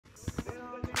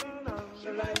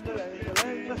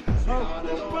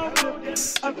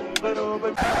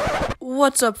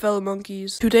What's up, fellow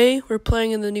monkeys? Today, we're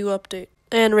playing in the new update,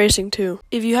 and racing too.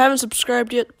 If you haven't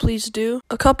subscribed yet, please do.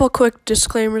 A couple quick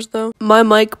disclaimers though. My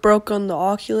mic broke on the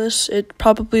Oculus. It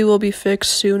probably will be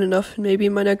fixed soon enough, maybe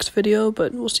in my next video,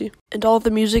 but we'll see. And all the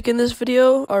music in this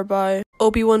video are by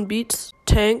Obi-Wan Beats,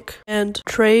 Tank, and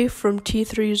Trey from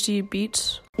T3Z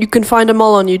Beats. You can find them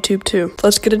all on YouTube too.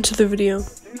 Let's get into the video.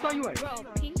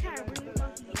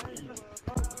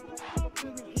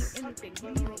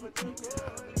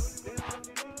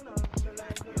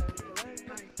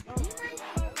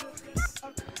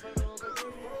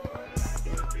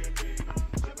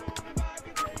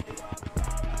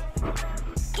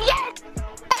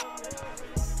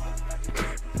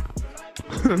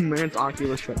 Man's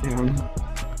Oculus shut down.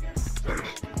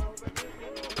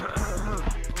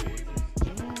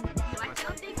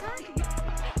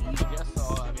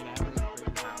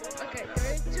 Okay,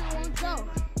 3, 2, 1, go.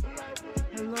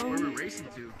 Hello? Where are we racing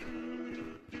to?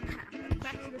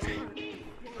 Back to the start.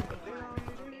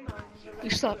 You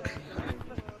suck.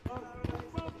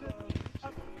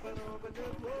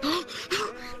 No!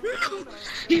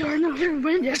 You are not gonna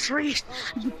win this race,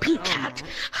 you pink cat.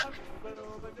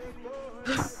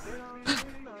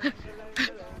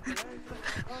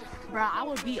 Bruh, I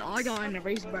would beat all y'all in the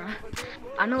race, bruh.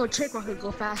 I know a trick where I could go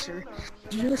faster.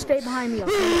 You just stay behind me,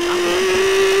 okay?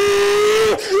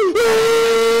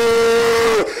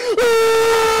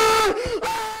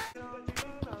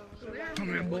 Come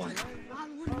here, boy.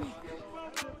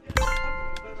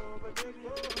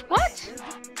 What?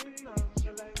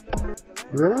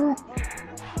 Girl?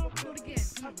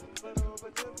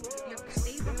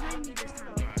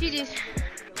 GG's.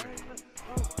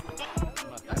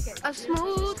 A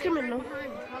smooth criminal.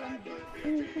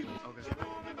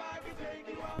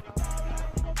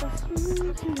 A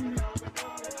smooth criminal.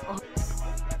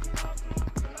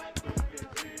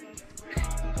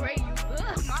 Great, you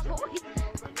good, my boy.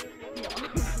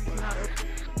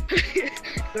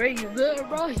 Great, you good,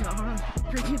 bro? Yo, I'm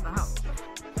freaking out.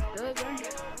 Good, bro.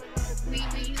 We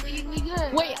good.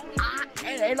 Wait,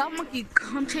 hey, that monkey,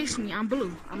 come chase me. I'm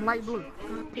blue. I'm light blue.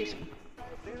 Come chase me.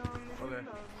 Okay.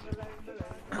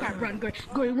 Alright, run,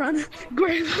 Gray, run.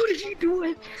 Gray, what are you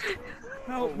doing?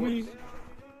 Help me.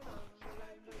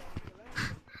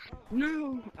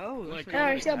 No. Oh, like,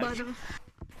 Alright, step by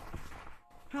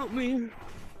help me.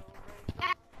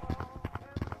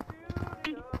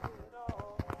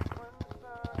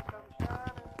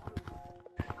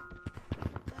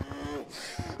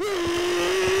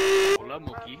 Hola,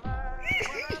 Monkey.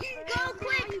 Go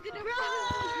quick, you're gonna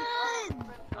run!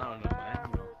 I don't know, man.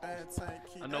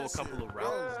 I know a couple of routes.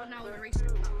 Oh, now we're racing.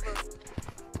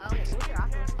 Okay, so what's your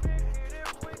Oculus?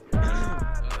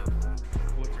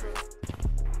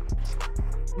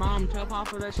 Mom, tell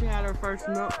Papa that she had her first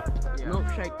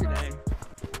milkshake today.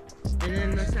 And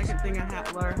then the second thing I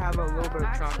let her have a little bit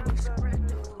of chocolate.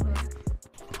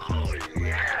 Oh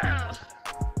yeah!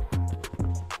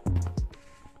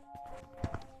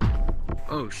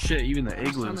 Oh shit, even the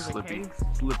igloo is slippery.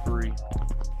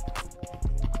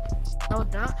 Oh,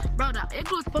 bro, the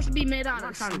igloo is supposed to be made out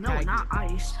of snow, not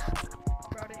ice.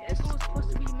 Bro, the igloo is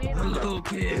supposed to be made out of Hello,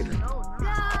 kid.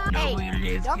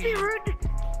 Hey, don't be rude.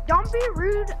 Don't be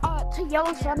rude to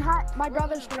Yellow Sun Hat. My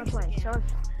brother's gonna play. So,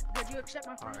 did you accept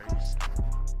my friend request?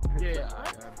 Yeah,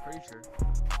 I'm pretty sure.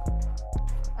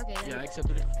 Okay. Yeah, I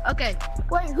accepted it. Okay.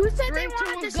 Wait, who said they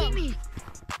wanted to see me?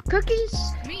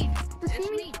 Cookies? Me. To see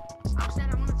me? I said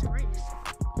I wanted to race.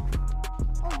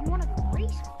 Oh, you wanted to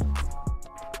race?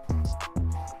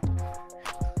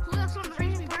 Who else wanted to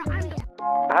race me, bro?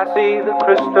 I see the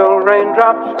crystal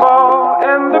raindrops fall,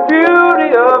 and the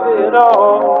beauty of it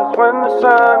all is when the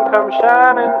sun comes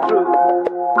shining through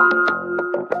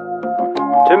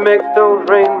to make those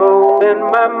rainbows in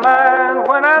my mind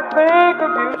when I think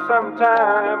of you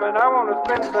sometime, and I want to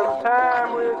spend some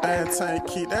time with you. Hey, Tank,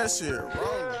 keep that shit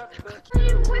rolling.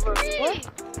 With me?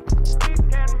 We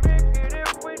can make it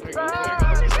if we try.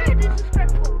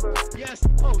 Yes.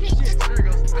 Oh shit, there it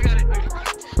goes. I got it.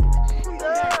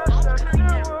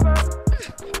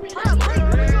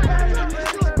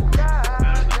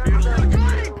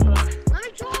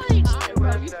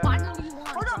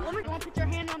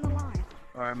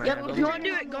 Alright, man. Yep, if you want to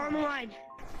do it, go on the line.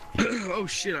 Oh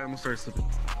shit, I almost started slipping.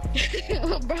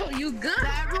 Bro, you good,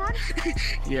 everyone?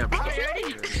 Yeah, bro.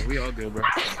 Ready? Yeah, we all good, bro.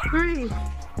 3,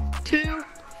 2,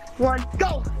 1,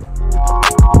 go!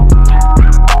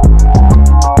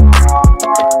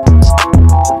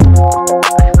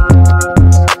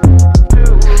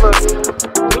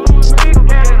 We can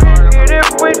make it if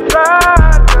we try.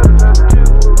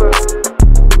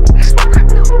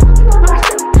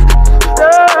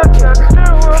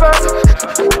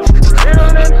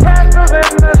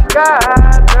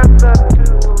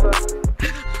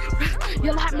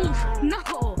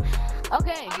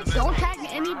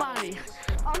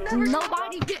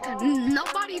 Nobody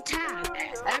tag.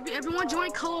 Everyone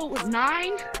join color with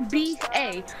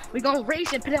 9BA. We gonna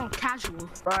race and put it on casual.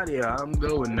 Friday, I'm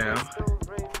going now.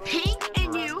 Pink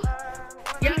and you.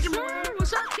 Yeah, sure.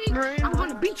 What's up, Pink? I'm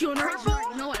gonna beat you in the purple.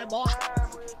 You know what, boy?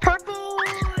 Purple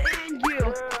and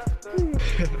you.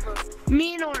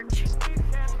 Me and orange.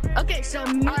 Okay, so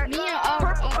me and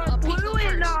blue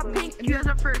and pink. You guys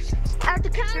are first. At the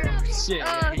count of Shit,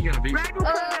 you're gonna beat me. red will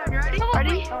come down. You ready?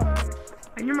 Ready?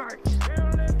 And your mark.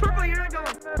 Purple, you're not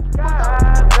going.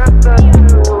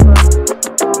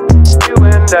 You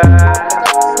and I,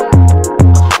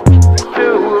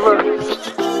 two of us.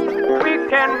 We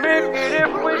can make it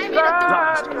if we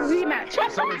try. Rematch.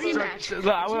 Rematch. Look,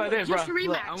 I went like this, bro. Just a rematch.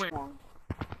 Look, I went.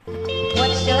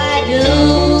 What shall I do?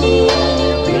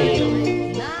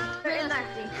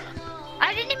 I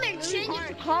didn't even change it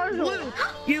to colors. Blue,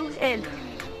 you in.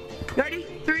 Ready?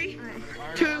 3,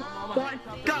 2, 1,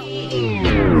 go.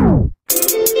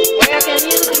 Where can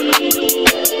you be?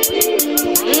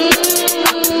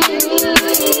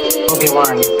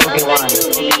 Obi-Wan.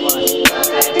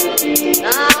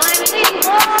 Now I'm thinking,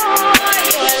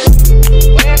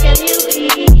 where can you be?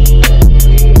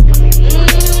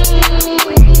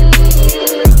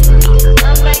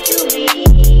 Come back to me.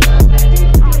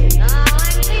 Now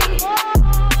I'm thinking,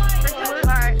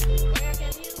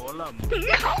 Hold up.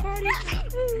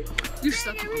 You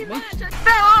stuck in the monkey.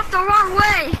 Fell off the wrong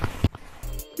way.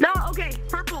 No, okay,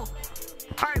 purple.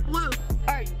 Alright, blue.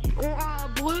 Alright,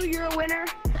 blue, you're a winner.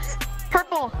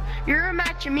 Purple, you're a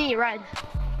match of me, red.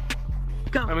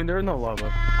 Go. I mean, there's no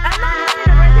lava.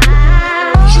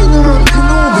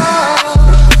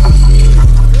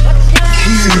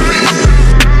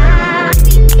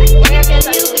 where can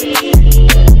you be?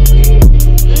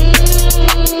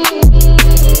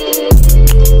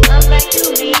 Come back to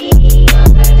me.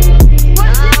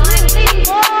 Now I'm thinking,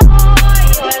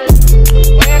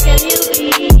 where can you be?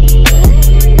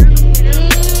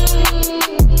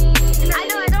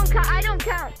 I don't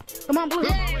count. Come on, blue.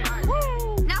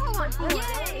 Now hold on.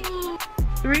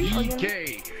 3,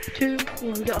 EK. 2,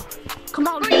 1, go. Come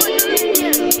on, blue.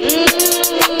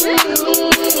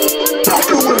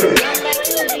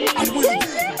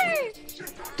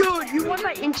 Dude, you won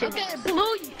by inches. Okay,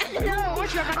 blue. No,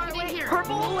 orange, I gotta get in here.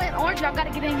 Purple and orange, I gotta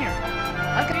get in here.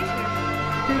 Okay.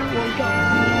 2, 1, go.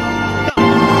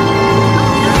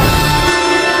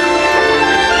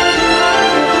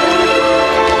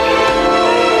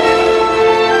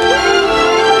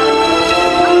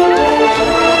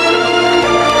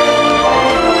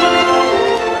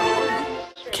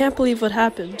 Can't believe what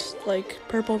happened. Like,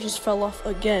 purple just fell off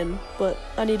again, but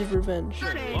I needed revenge.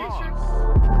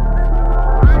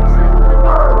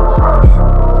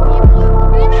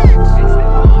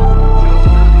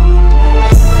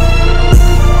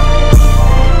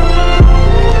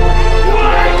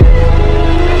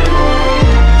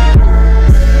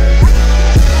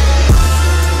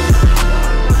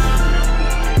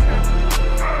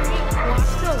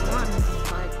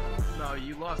 No,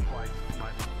 you lost twice.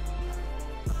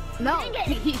 No,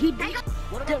 he beat.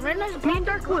 The red light, me and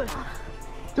dark blue.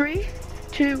 3,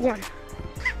 2, 1.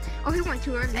 Oh, he went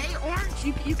too early. Hey, orange,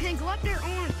 you can't go up there,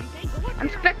 orange. You can't go up I'm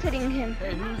there. spectating him.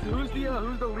 Hey, who's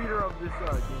the leader of this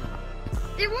game?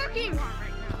 They're working.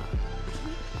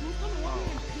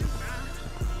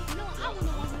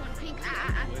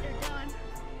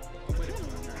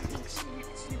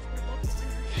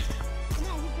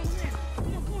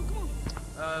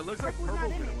 Looks like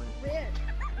purple's gonna win.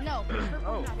 No.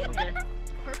 Oh, okay.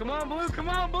 Come on, blue! Come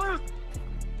on, blue!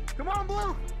 Come on,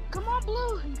 blue! Come on,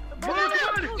 blue. Blue, come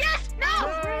on! Yes, no.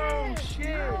 Oh,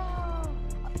 shit!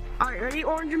 Alright, ready?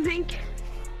 Orange and pink.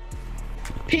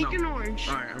 Pink No. and orange.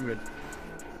 Alright, I'm good.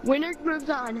 Winner moves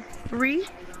on. 3,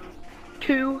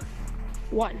 2,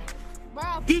 1.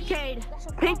 DK'd.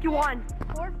 Pink, you won.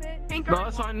 Pink, No,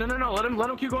 that's fine. No. Let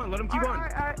him keep going. Let him keep going.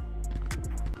 Alright.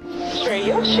 Straight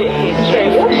your shit,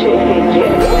 yeah.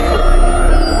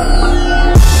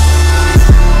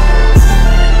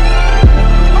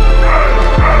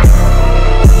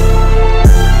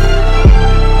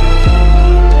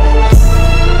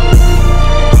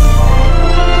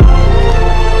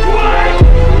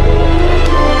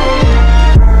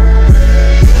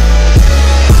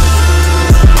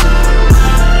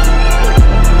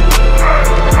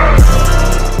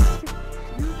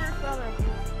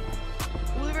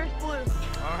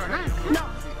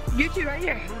 You two right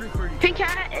here. Pink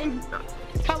hat and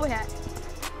cowboy hat.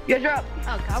 You guys are up.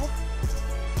 Oh, cowboy.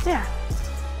 Yeah.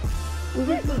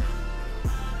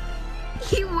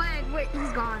 He went. Wait,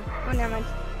 he's gone. Oh, never mind.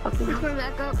 He's coming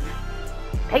back up.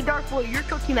 Hey, dark blue, you're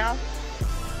cookie now.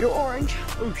 You're orange.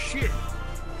 Oh, shit.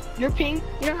 You're pink.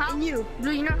 You know how? And you.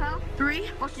 Blue, you know how? 3.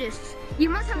 Watch this. You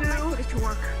must have a mic for this to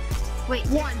work. Wait.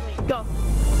 1. Go.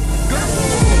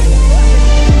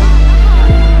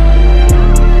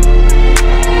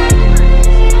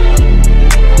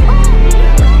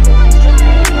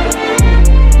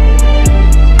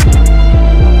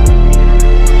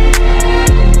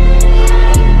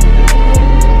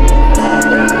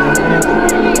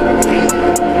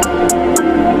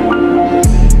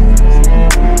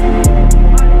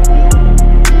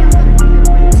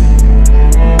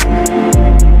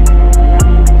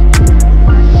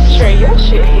 Share your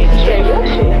shit. Share your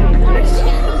shit.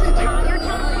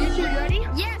 You 2 ready?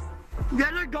 Yes. You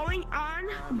guys are going on.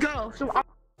 Go. So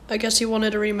I guess he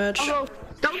wanted a rematch. I'll go.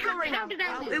 Don't go right now. How did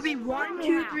I lose? It'll be 1,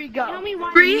 2, 3, go. Tell me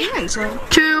why. 3,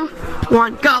 2,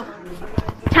 1, go.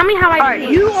 Tell me how I Alright,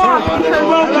 you are.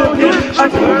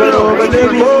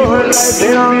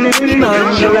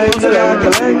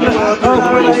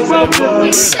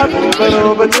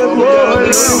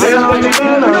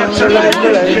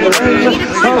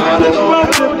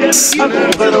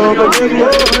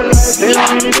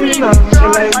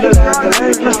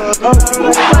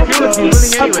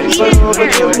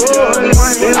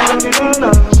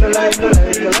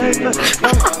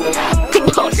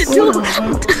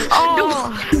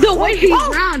 The way he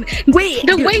run. Wait,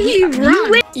 The way he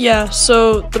run. Yeah,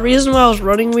 so the reason why I was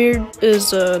running weird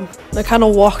is I kind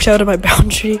of walked out of my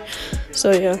boundary.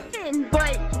 So yeah.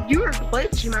 but you were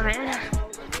glitchy, my man.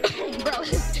 Bro,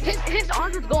 his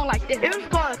arms was going like this. It was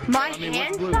called my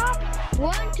hand stop.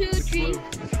 1, 2, 3,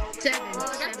 7.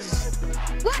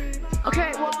 What?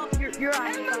 Okay, well, you're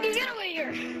right. Hey, monkey, get away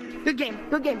here. Good game,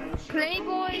 good game.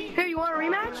 Playboy. Here, you want a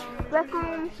rematch? Rec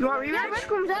room. You want a Yeah, rematch? rec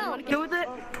room's out. Go with it.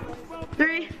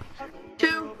 3, 2,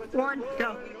 1,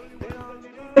 go.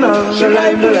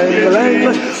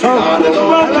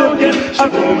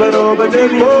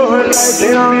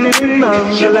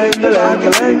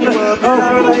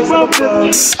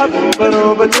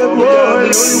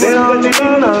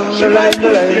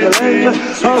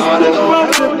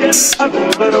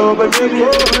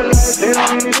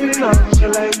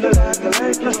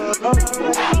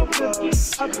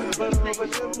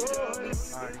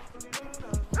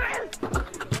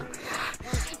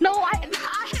 No, I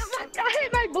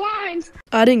hit my blinds.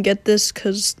 I didn't get this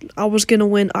because I was gonna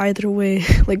win either way.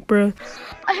 Like, bruh.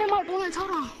 I hit my blinds.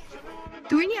 Hold on.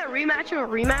 Do we need a rematch or a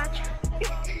rematch?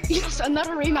 Yes,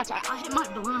 another rematch. I hit my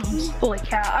blinds. Holy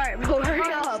cow. Alright, bro, hurry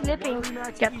up. Slipping.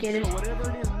 Yep, get it.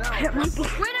 I hit my blinds.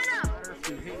 Wait, no.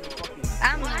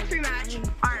 Last rematch.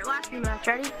 Alright, last rematch.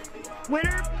 Ready?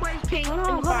 Winner plays pink. Hold in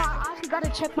on, the hold on. final. I actually gotta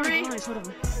check my 3. blinds. Hold on.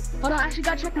 Hold on, I actually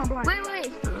gotta check my blinds.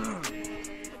 Wait.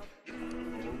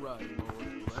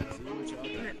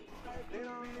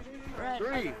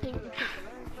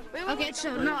 Okay,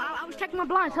 so no, I was checking my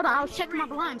blinds. Hold on, I was checking my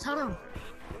blinds. Hold on.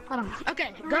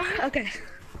 Okay, go. Okay.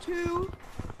 2,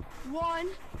 1,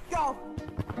 go.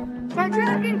 My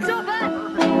dragon so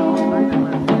bad.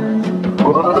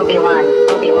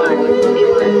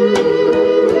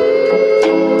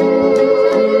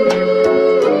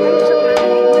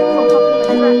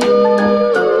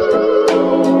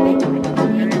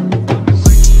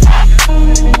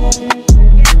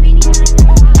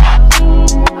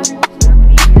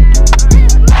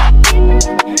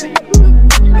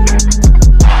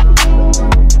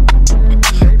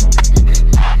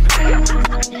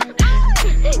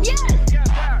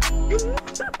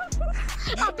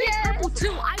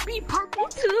 I beat purple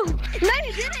too. No,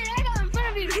 you didn't. I got in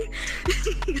front of you.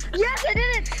 Yes, I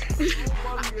did it.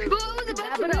 But what was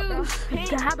about to do?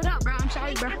 Dab it up, bro. I'm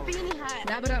sorry, bro.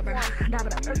 Dab it up, bro. Dab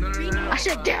it up. No. I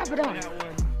said dab it up.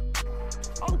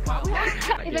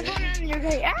 If it's going on, you're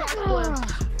great.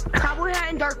 Cowboy hat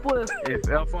and dark blue. If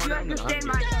Elf on You them, understand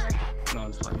my color. no,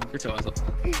 it's fine. Get your ass up.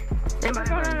 Stand by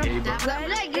color. Gay, bro.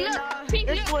 Look, pink,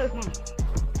 It's look. blue.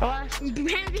 Hands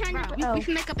behind you. We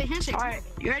can make up a handshake. Alright,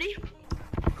 you ready?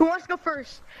 Who wants to go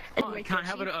first? Can I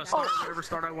have it start whatever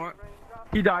start I want?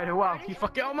 He died. Wow. He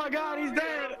fucking. Oh my God, he's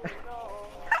dead.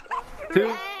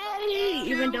 2.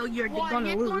 Even though you're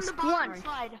gonna lose. 1.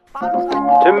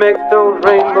 To make those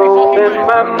rainbows in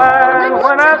my mind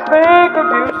when I think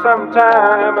of you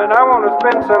sometime, and I want to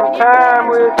spend some time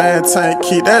with Man, Tank,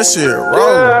 keep that shit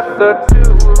rolling. just the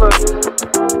two of us.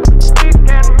 We can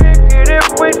make it if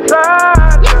we try.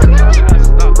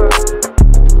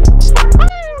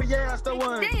 Yeah, that's the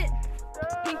one.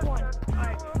 Pink one.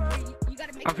 Alright. You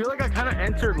gotta make I feel like I kind of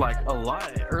entered like a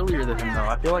lot earlier than him though.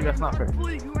 I feel like that's not fair.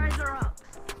 Blue, you guys are up.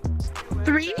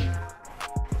 3,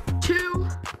 2,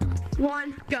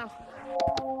 1, go.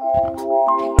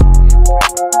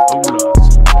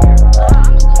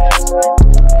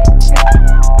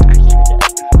 Oh,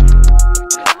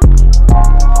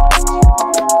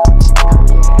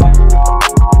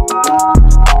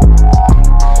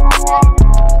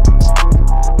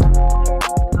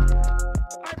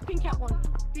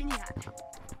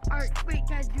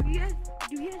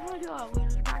 you guys want to do a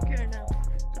losers bracket or no?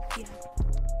 It's up to you.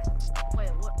 Wait,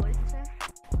 what did you say?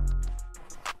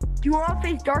 Do you want to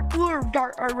face dark blue or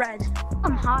red?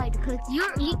 I'm hide because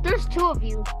there's two of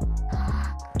you.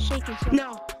 Shaking.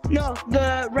 No,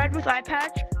 the red with eye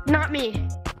patch, not me.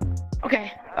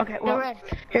 Okay, well, red.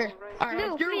 Here. All right,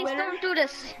 No, you're please winner. don't do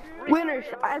this. Winners,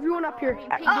 everyone up here.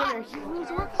 Winners.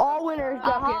 All winners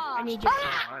up here. I need you.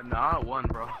 Nah, I won,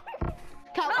 bro.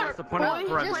 What's the point of the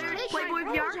friend? Playboy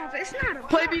VR. It's not a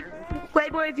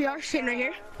Playboy VR sitting right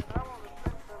here.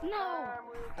 No.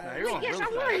 Yes, I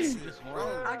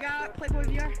won. I got Playboy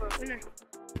VR. Winner.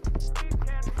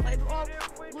 Playboy.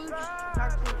 Blue,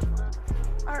 dark blue.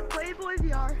 All right, Playboy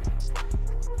VR.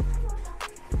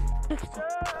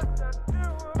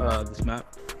 This map.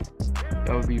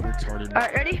 That would be retarded. All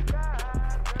right, ready?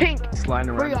 Pink.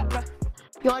 Sliding Where you around. at, bro?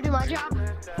 You wanna do my job?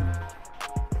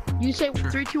 You say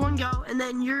 3, 2, 1, go, and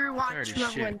then you're watching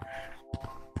Alrighty, win.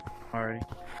 Alrighty.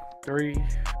 3,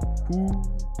 2,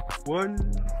 1.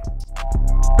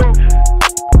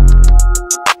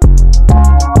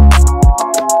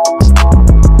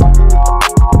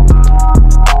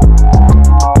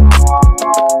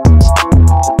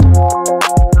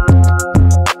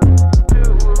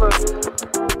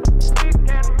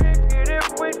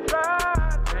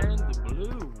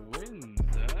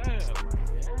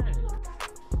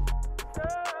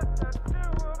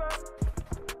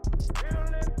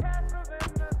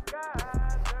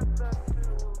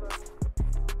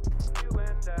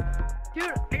 Dude,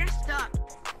 I got stuck.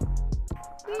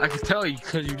 I can tell you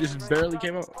because you just barely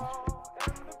came up.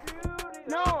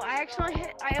 No, I actually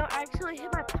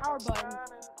hit my power button.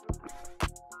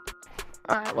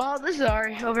 Alright, well, this is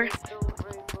already over.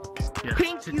 Yeah,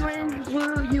 Pink, you win.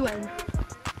 Blue, you win.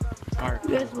 Alright,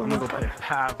 Yes, I'm gonna go play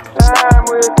Pavlov. Time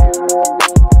with you.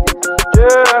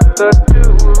 Just